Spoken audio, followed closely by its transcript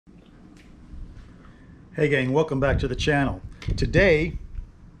Hey gang, welcome back to the channel. Today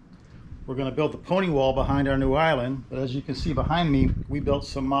we're going to build the pony wall behind our new island, but as you can see behind me, we built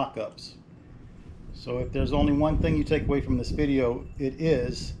some mock-ups. So if there's only one thing you take away from this video, it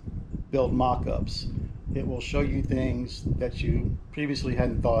is build mock-ups. It will show you things that you previously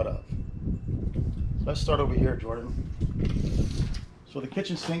hadn't thought of. So let's start over here, Jordan. So the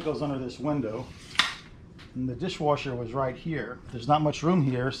kitchen sink goes under this window, and the dishwasher was right here. There's not much room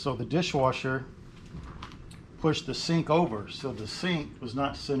here, so the dishwasher pushed the sink over, so the sink was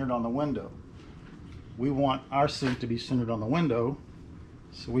not centered on the window. We want our sink to be centered on the window,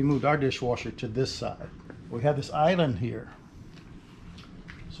 so we moved our dishwasher to this side. We have this island here,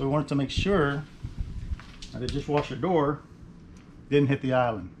 so we wanted to make sure that the dishwasher door didn't hit the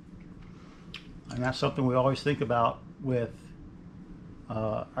island. And that's something we always think about with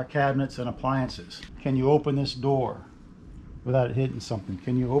our cabinets and appliances. Can you open this door without it hitting something?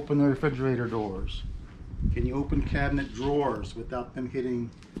 Can you open the refrigerator doors? Can you open cabinet drawers without them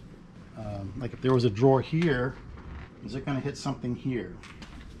hitting, like if there was a drawer here, is it going to hit something here?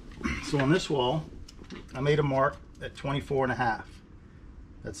 So on this wall, I made a mark at 24.5.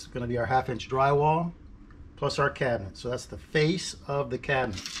 That's going to be our 1/2-inch drywall plus our cabinet. So that's the face of the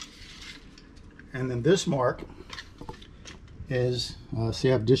cabinet. And then this mark is, see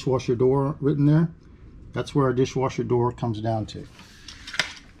I have dishwasher door written there? That's where our dishwasher door comes down to.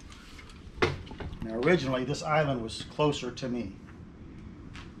 Now originally this island was closer to me.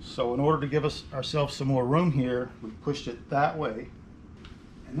 So in order to give ourselves some more room here, we pushed it that way.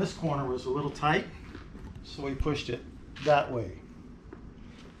 And this corner was a little tight, so we pushed it that way.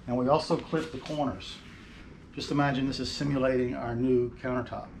 And we also clipped the corners. Just imagine this is simulating our new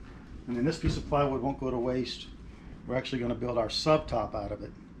countertop. And then this piece of plywood won't go to waste. We're actually going to build our subtop out of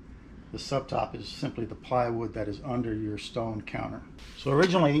it. The subtop is simply the plywood that is under your stone counter. So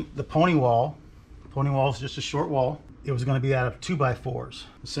originally the pony wall is just a short wall. It was going to be out of 2x4s.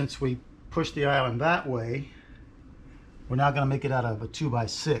 Since we pushed the island that way, we're now going to make it out of a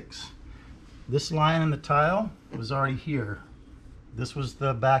 2x6. This line in the tile was already here. This was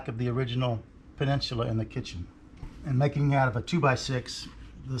the back of the original peninsula in the kitchen. And making it out of a 2x6,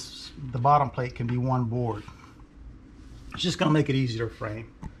 the bottom plate can be one board. It's just going to make it easier to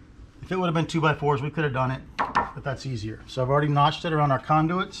frame. If it would have been 2x4s, we could have done it, but that's easier. So I've already notched it around our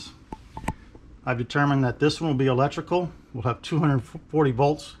conduits. I've determined that this one will be electrical. We'll have 240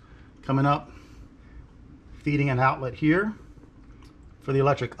 volts coming up, feeding an outlet here for the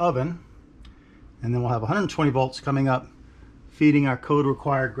electric oven. And then we'll have 120 volts coming up, feeding our code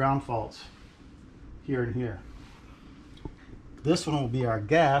required ground faults here and here. This one will be our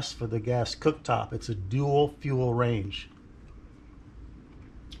gas for the gas cooktop. It's a dual fuel range.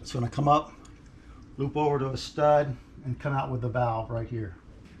 It's going to come up, loop over to a stud, and come out with the valve right here.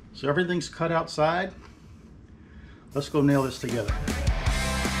 So everything's cut outside. Let's go nail this together.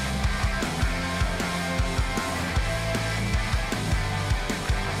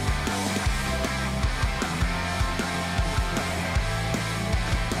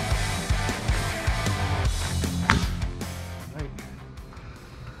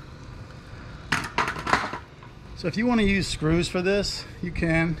 So if you want to use screws for this, you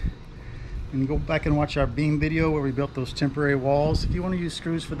can. And go back and watch our beam video where we built those temporary walls. If you want to use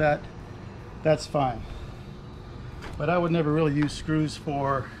screws for that, that's fine. But I would never really use screws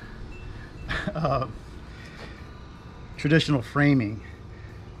for traditional framing.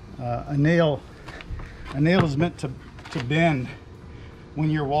 A nail is meant to bend. When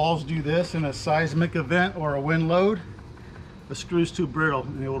your walls do this in a seismic event or a wind load, the screw's too brittle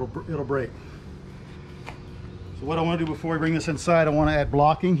and it'll break. So what I want to do before we bring this inside, I want to add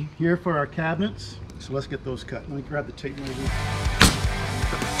blocking here for our cabinets. So let's get those cut. Let me grab the tape measure.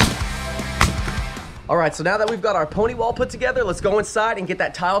 All right, so now that we've got our pony wall put together, let's go inside and get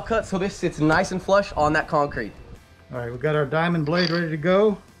that tile cut so this sits nice and flush on that concrete. All right, we've got our diamond blade ready to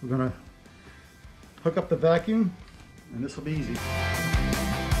go. We're going to hook up the vacuum, and this will be easy.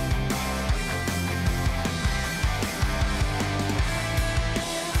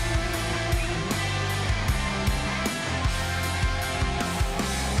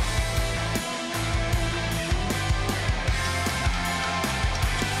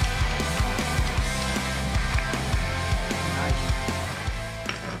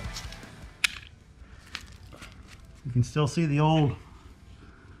 You can still see the old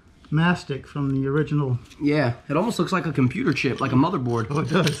mastic from the original. Yeah, it almost looks like a computer chip, like a motherboard. Oh, it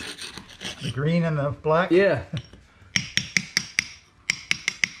does. The green and the black? Yeah.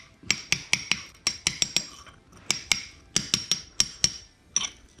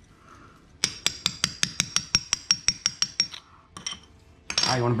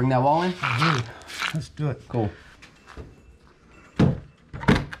 right, you want to bring that wall in? Let's do it. Cool. There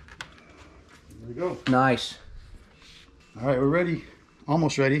we go. Nice. All right, we're ready,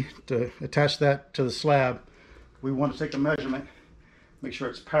 almost ready to attach that to the slab. We want to take a measurement, make sure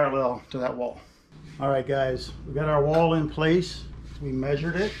it's parallel to that wall. All right, guys, we got our wall in place. We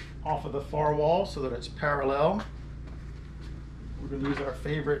measured it off of the far wall so that it's parallel. We're going to use our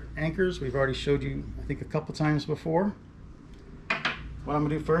favorite anchors. We've already showed you, I think, a couple times before. What I'm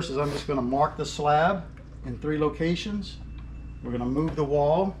going to do first is I'm just going to mark the slab in 3 locations. We're going to move the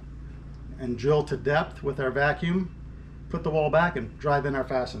wall and drill to depth with our vacuum, put the wall back, and drive in our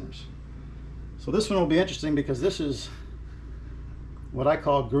fasteners. So this one will be interesting because this is what I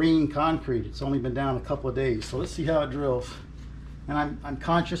call green concrete. It's only been down a couple of days. So let's see how it drills. And I'm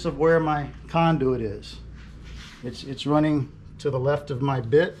conscious of where my conduit is. It's running to the left of my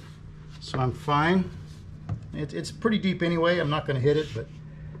bit, so I'm fine. It's pretty deep anyway. I'm not going to hit it, but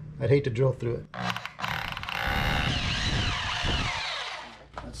I'd hate to drill through it.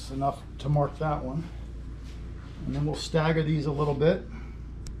 That's enough to mark that one. And then we'll stagger these a little bit.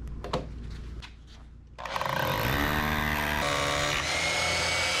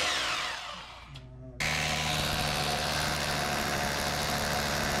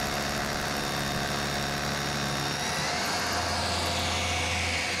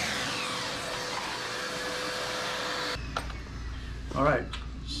 All right,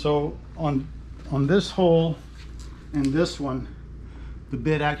 so on this hole and this one, the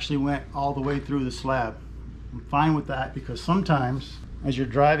bit actually went all the way through the slab. I'm fine with that because sometimes as you're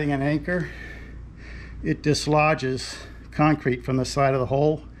driving an anchor, it dislodges concrete from the side of the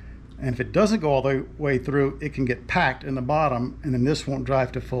hole, and if it doesn't go all the way through, it can get packed in the bottom, and then this won't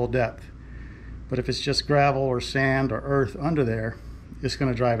drive to full depth. But if it's just gravel or sand or earth under there, it's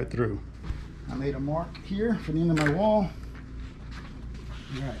going to drive it through. I made a mark here for the end of my wall.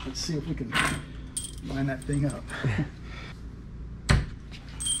 All right, let's see if we can line that thing up.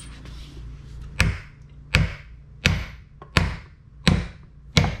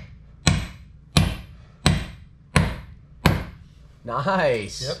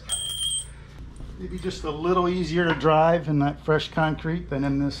 Nice. Yep. Maybe just a little easier to drive in that fresh concrete than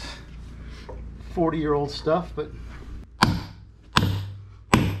in this 40-year-old stuff, but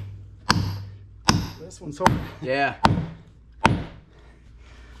this one's hard. Yeah.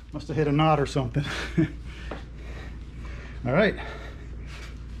 Must have hit a knot or something. All right.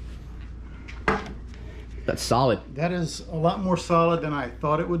 That's solid. That is a lot more solid than I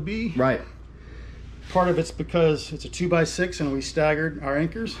thought it would be. Right. Part of it's because it's a 2x6 and we staggered our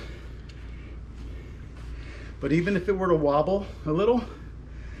anchors. But even if it were to wobble a little,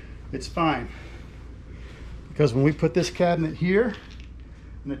 it's fine. Because when we put this cabinet here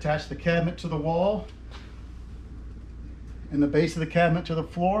and attach the cabinet to the wall and the base of the cabinet to the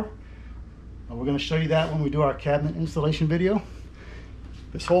floor, we're going to show you that when we do our cabinet installation video.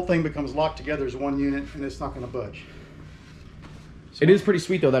 This whole thing becomes locked together as one unit and it's not going to budge. So, It is pretty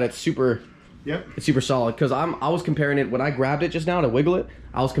sweet though that it's super. Yep. It's super solid because I was comparing it when I grabbed it just now to wiggle it.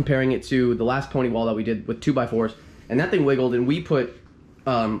 I was comparing it to the last pony wall that we did with 2x4s, and that thing wiggled, and we put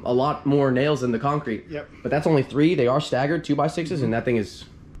a lot more nails in the concrete. Yep. But that's only 3. They are staggered 2x6s, and that thing is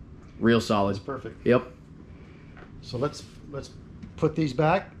real solid. It's perfect. Yep. So let's put these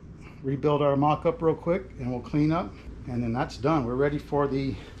back, rebuild our mock-up real quick, and we'll clean up, and then that's done. We're ready for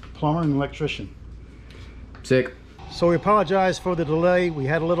the plumber and electrician. Sick. So we apologize for the delay. We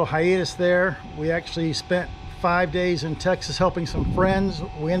had a little hiatus there. We actually spent 5 days in Texas helping some friends.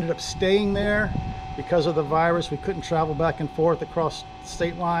 We ended up staying there because of the virus. We couldn't travel back and forth across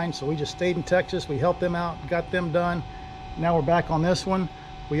state lines, so we just stayed in Texas. We helped them out, got them done. Now we're back on this one.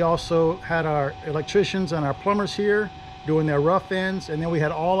 We also had our electricians and our plumbers here doing their rough ends, and then we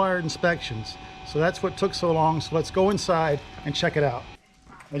had all our inspections. So that's what took so long. So let's go inside and check it out.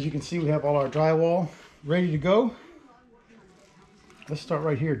 As you can see, we have all our drywall ready to go. Let's start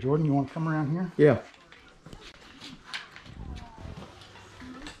right here. Jordan, you want to come around here? Yeah.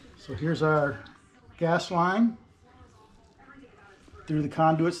 So here's our gas line through the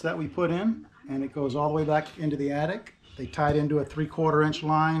conduits that we put in, and it goes all the way back into the attic. They tied into a 3/4 inch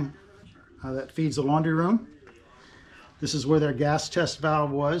line that feeds the laundry room. This is where their gas test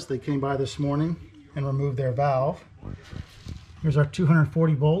valve was. They came by this morning and removed their valve. Here's our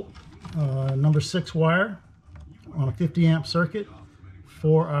 240 volt number 6 wire on a 50 amp circuit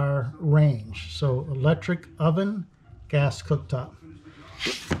for our range. So electric oven, gas cooktop.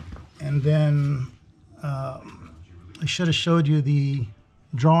 And then I should have showed you the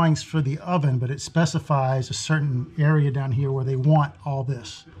drawings for the oven, but it specifies a certain area down here where they want all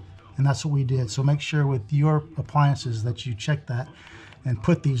this. And that's what we did. So make sure with your appliances that you check that. and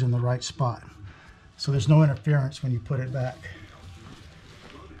put these in the right spot. So there's no interference when you put it back.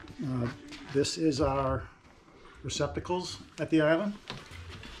 This is our receptacles at the island.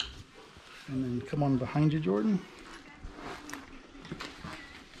 And then come on behind you, Jordan.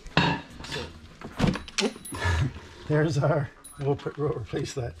 So, there's our, we'll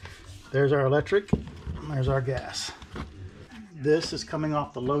replace that. There's our electric, and there's our gas. This is coming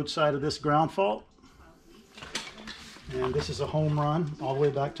off the load side of this ground fault. And this is a home run all the way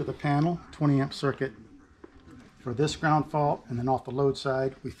back to the panel, 20 amp circuit for this ground fault. And then off the load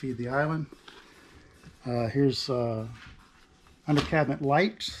side, we feed the island. Here's under cabinet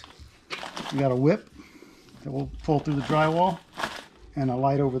lights. We got a whip that will pull through the drywall and a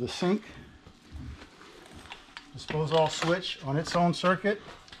light over the sink. Disposal switch on its own circuit.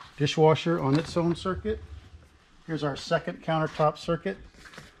 Dishwasher on its own circuit. Here's our second countertop circuit.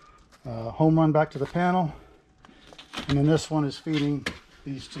 Home run back to the panel. And then this one is feeding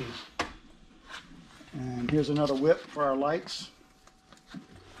these two. And here's another whip for our lights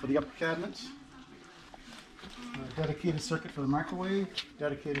for the upper cabinets. Dedicated circuit for the microwave.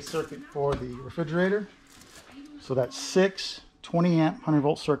 Dedicated circuit for the refrigerator. So that's 6 20 amp 100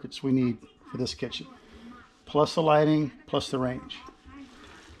 volt circuits we need for this kitchen. Plus the lighting, plus the range.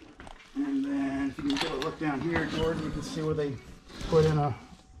 And then if you can get a look down here, Jordan, you can see where they put in a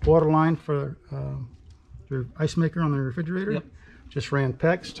water line for your ice maker on the refrigerator. Yep. Just ran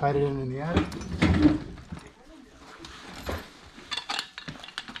PEX, tied it in the attic.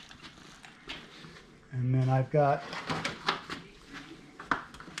 And then I've got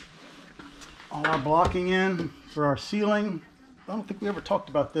all our blocking in for our ceiling. I don't think we ever talked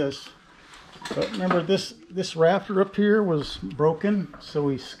about this, but remember this rafter up here was broken, so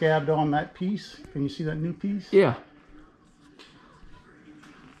we scabbed on that piece. Can you see that new piece? Yeah.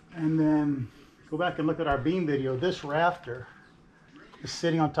 And then go back and look at our beam video. This rafter is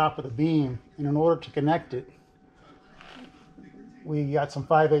sitting on top of the beam, and in order to connect it, we got some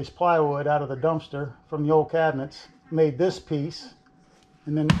 5/8 plywood out of the dumpster from the old cabinets, made this piece,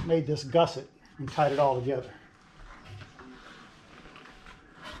 and then made this gusset and tied it all together.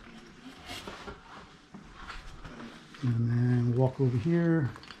 And then walk over here.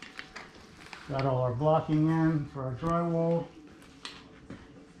 Got all our blocking in for our drywall.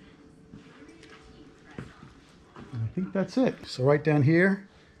 And I think that's it. So right down here,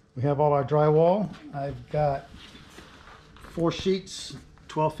 we have all our drywall. I've got 4 sheets,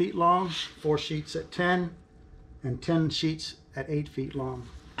 12 feet long, 4 sheets at 10, and 10 sheets at 8 feet long.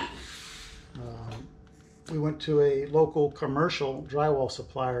 We went to a local commercial drywall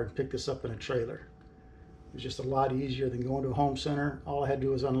supplier and picked this up in a trailer. It was just a lot easier than going to a home center. All I had to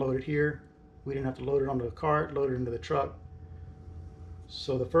do was unload it here. We didn't have to load it onto the cart, load it into the truck.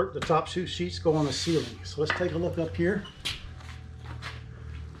 So the top 2 sheets go on the ceiling. So let's take a look up here.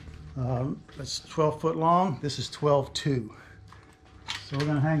 That's 12 foot long. This is 12.2. So we're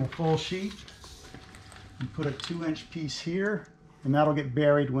going to hang a full sheet and put a 2-inch piece here, and that'll get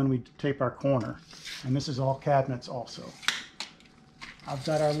buried when we tape our corner. And this is all cabinets also. I've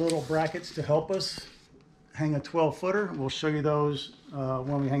got our little brackets to help us hang a 12-footer. We'll show you those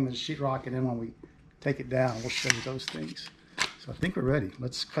when we hang the sheetrock, and then when we take it down, we'll show you those things. So I think we're ready.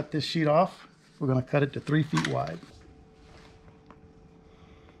 Let's cut this sheet off. We're going to cut it to 3 feet wide.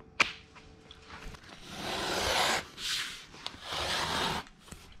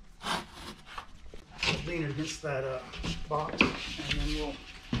 Lean it against that box, and then we'll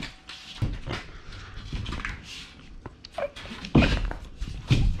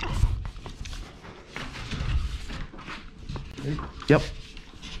Yep.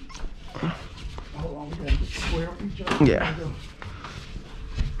 Hold on, we gotta get square up each other. Yeah.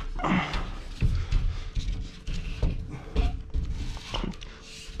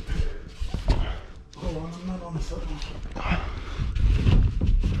 Hold on, I'm not on the side.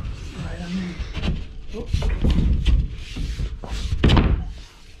 Right on me. Oh.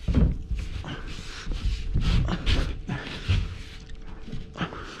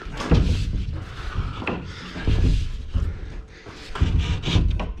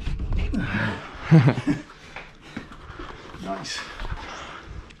 Nice.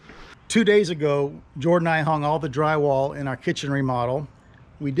 2 days ago, Jordan and I hung all the drywall in our kitchen remodel.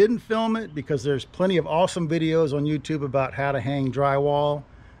 We didn't film it because there's plenty of awesome videos on YouTube about how to hang drywall.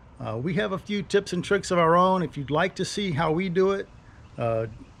 We have a few tips and tricks of our own. If you'd like to see how we do it,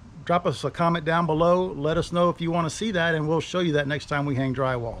 drop us a comment down below. Let us know if you want to see that, and we'll show you that next time we hang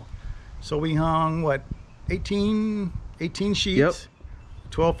drywall. So we hung, what, 18 sheets, yep.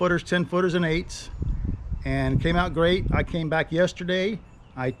 12 footers, 10 footers, and 8s, and came out great. I came back yesterday.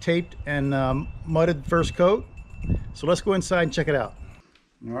 I taped and mudded the first coat. So let's go inside and check it out.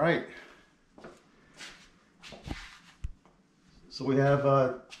 All right. So we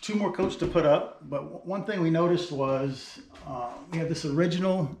have 2 more coats to put up, but one thing we noticed was we have this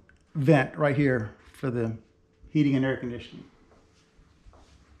original vent right here for the heating and air conditioning.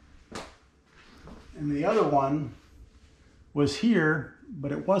 And the other one was here,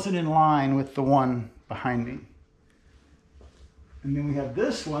 but it wasn't in line with the one behind me. And then we have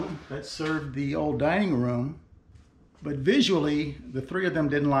this one that served the old dining room, but visually the 3 of them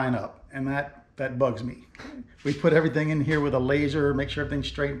didn't line up, and that bugs me. We put everything in here with a laser, make sure everything's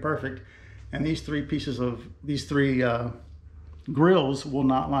straight and perfect, and these 3 grills will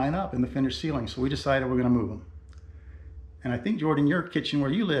not line up in the finished ceiling, so we decided we're going to move them. And I think, Jordan, your kitchen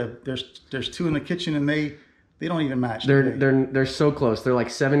where you live, there's 2 in the kitchen, and they don't even match. They're so close. They're like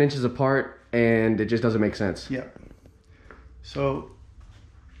 7 inches apart, and it just doesn't make sense. Yeah. So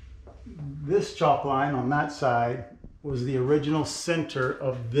this chalk line on that side was the original center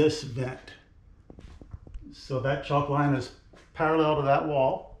of this vent. So that chalk line is parallel to that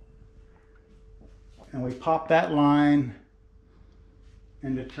wall. And we popped that line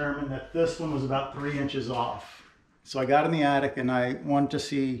and determined that this one was about 3 inches off. So I got in the attic and I wanted to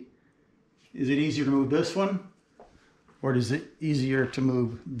see, is it easier to move this one or is it easier to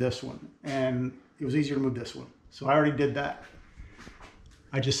move this one? And it was easier to move this one. So I already did that.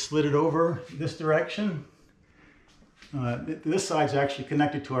 I just slid it over this direction. This side's actually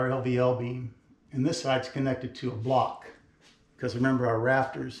connected to our LVL beam, and this side's connected to a block, because remember our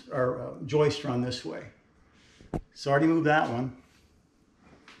rafters, our joists run this way. So I already moved that one.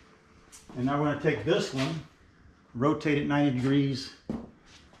 And now we're going to take this one, rotate it 90 degrees,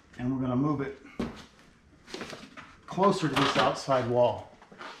 and we're going to move it closer to this outside wall.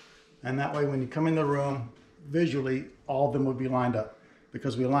 And that way when you come in the room, visually all of them would be lined up,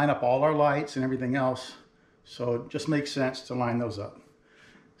 because we line up all our lights and everything else. So it just makes sense to line those up.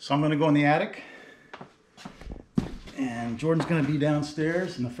 So I'm going to go in the attic, and Jordan's going to be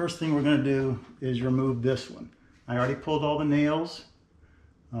downstairs, and the first thing we're going to do is remove this one. I already pulled all the nails.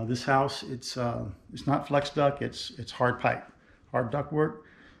 This house, it's not flex duct, it's hard pipe, hard duct work.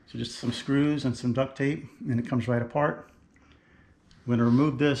 So just some screws and some duct tape, and it comes right apart. I'm going to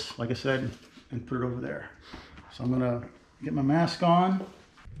remove this, like I said, and put it over there. So I'm going to get my mask on.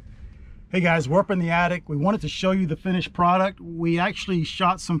 Hey guys, we're up in the attic. We wanted to show you the finished product. We actually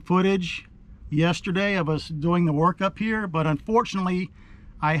shot some footage yesterday of us doing the work up here, but unfortunately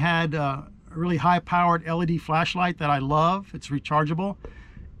I had a really high-powered LED flashlight that I love. It's rechargeable,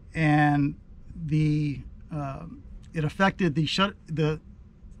 and it affected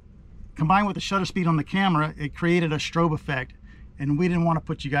combined with the shutter speed on the camera, it created a strobe effect, and we didn't want to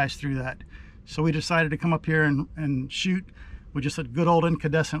put you guys through that. So we decided to come up here and shoot with just a good old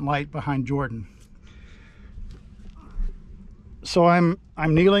incandescent light behind Jordan. So I'm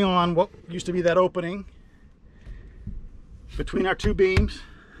kneeling on what used to be that opening between our 2 beams.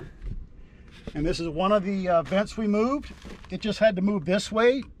 And this is one of the vents we moved. It just had to move this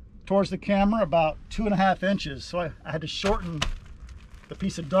way towards the camera about 2.5 inches. So I had to shorten the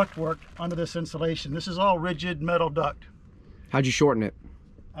piece of duct work under this insulation. This is all rigid metal duct. How'd you shorten it?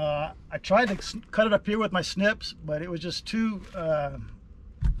 I tried to cut it up here with my snips, but it was just too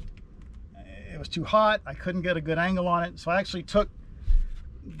hot. I couldn't get a good angle on it. So I actually took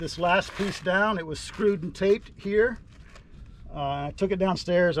this last piece down. It was screwed and taped here. I took it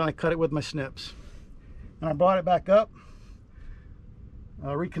downstairs and I cut it with my snips. And I brought it back up,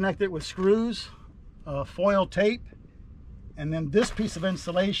 reconnected it with screws, foil tape, and then this piece of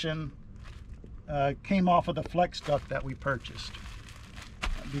insulation came off of the flex duct that we purchased.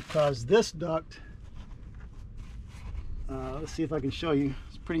 Because this duct, let's see if I can show you,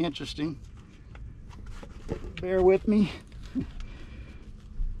 it's pretty interesting. Bear with me.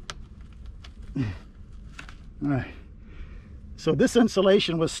 All right, so this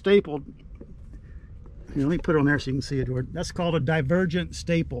insulation was stapled. Here, let me put it on there so you can see it, Jordan. That's called a divergent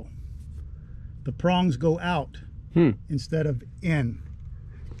staple. The prongs go out instead of in.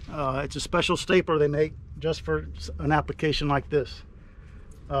 It's a special stapler they make just for an application like this.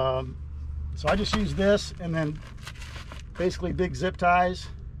 So I just use this, and then basically big zip ties.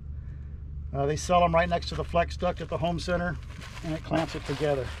 They sell them right next to the flex duct at the home center, and it clamps it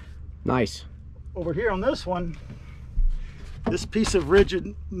together. Nice. Over here on this one, this piece of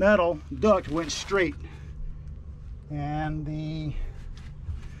rigid metal duct went straight, and the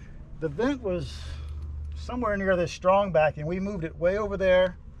vent was somewhere near this strong back, and we moved it way over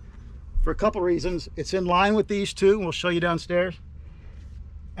there for a couple reasons. It's in line with these 2, and we'll show you downstairs.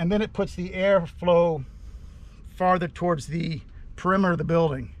 And then it puts the airflow farther towards the perimeter of the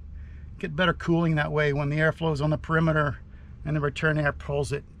building. Get better cooling that way when the airflow is on the perimeter and the return air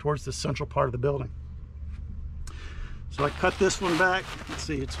pulls it towards the central part of the building. So I cut this one back. Let's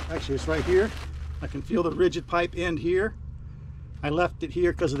see, it's right here. I can feel the rigid pipe end here. I left it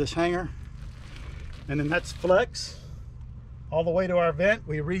here because of this hanger. And then that's flex all the way to our vent.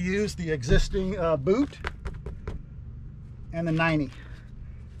 We reused the existing boot and the 90.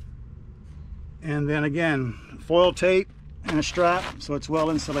 And then again, foil tape and a strap so it's well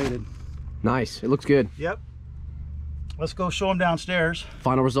insulated. Nice. It looks good. Yep. Let's go show them downstairs.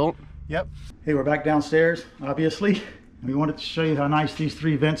 Final result? Yep. Hey, we're back downstairs, obviously. We wanted to show you how nice these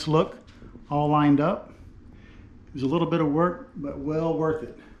 3 vents look, all lined up. It was a little bit of work, but well worth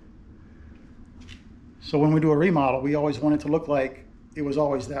it. So when we do a remodel, we always want it to look like it was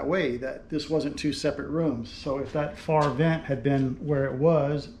always that way, that this wasn't 2 separate rooms. So if that far vent had been where it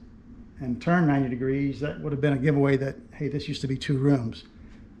was and turned 90 degrees, that would have been a giveaway that, hey, this used to be 2 rooms.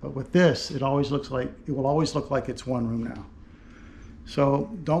 But with this, it will always look like it's 1 room now. So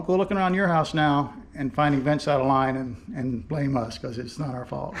don't go looking around your house now and finding vents out of line and blame us, because it's not our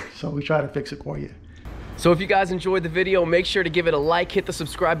fault. So we try to fix it for you. So if you guys enjoyed the video, make sure to give it a like, hit the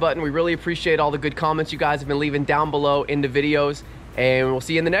subscribe button. We really appreciate all the good comments you guys have been leaving down below in the videos, and we'll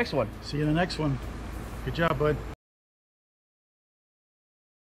see you in the next one. See you in the next one. Good job, bud.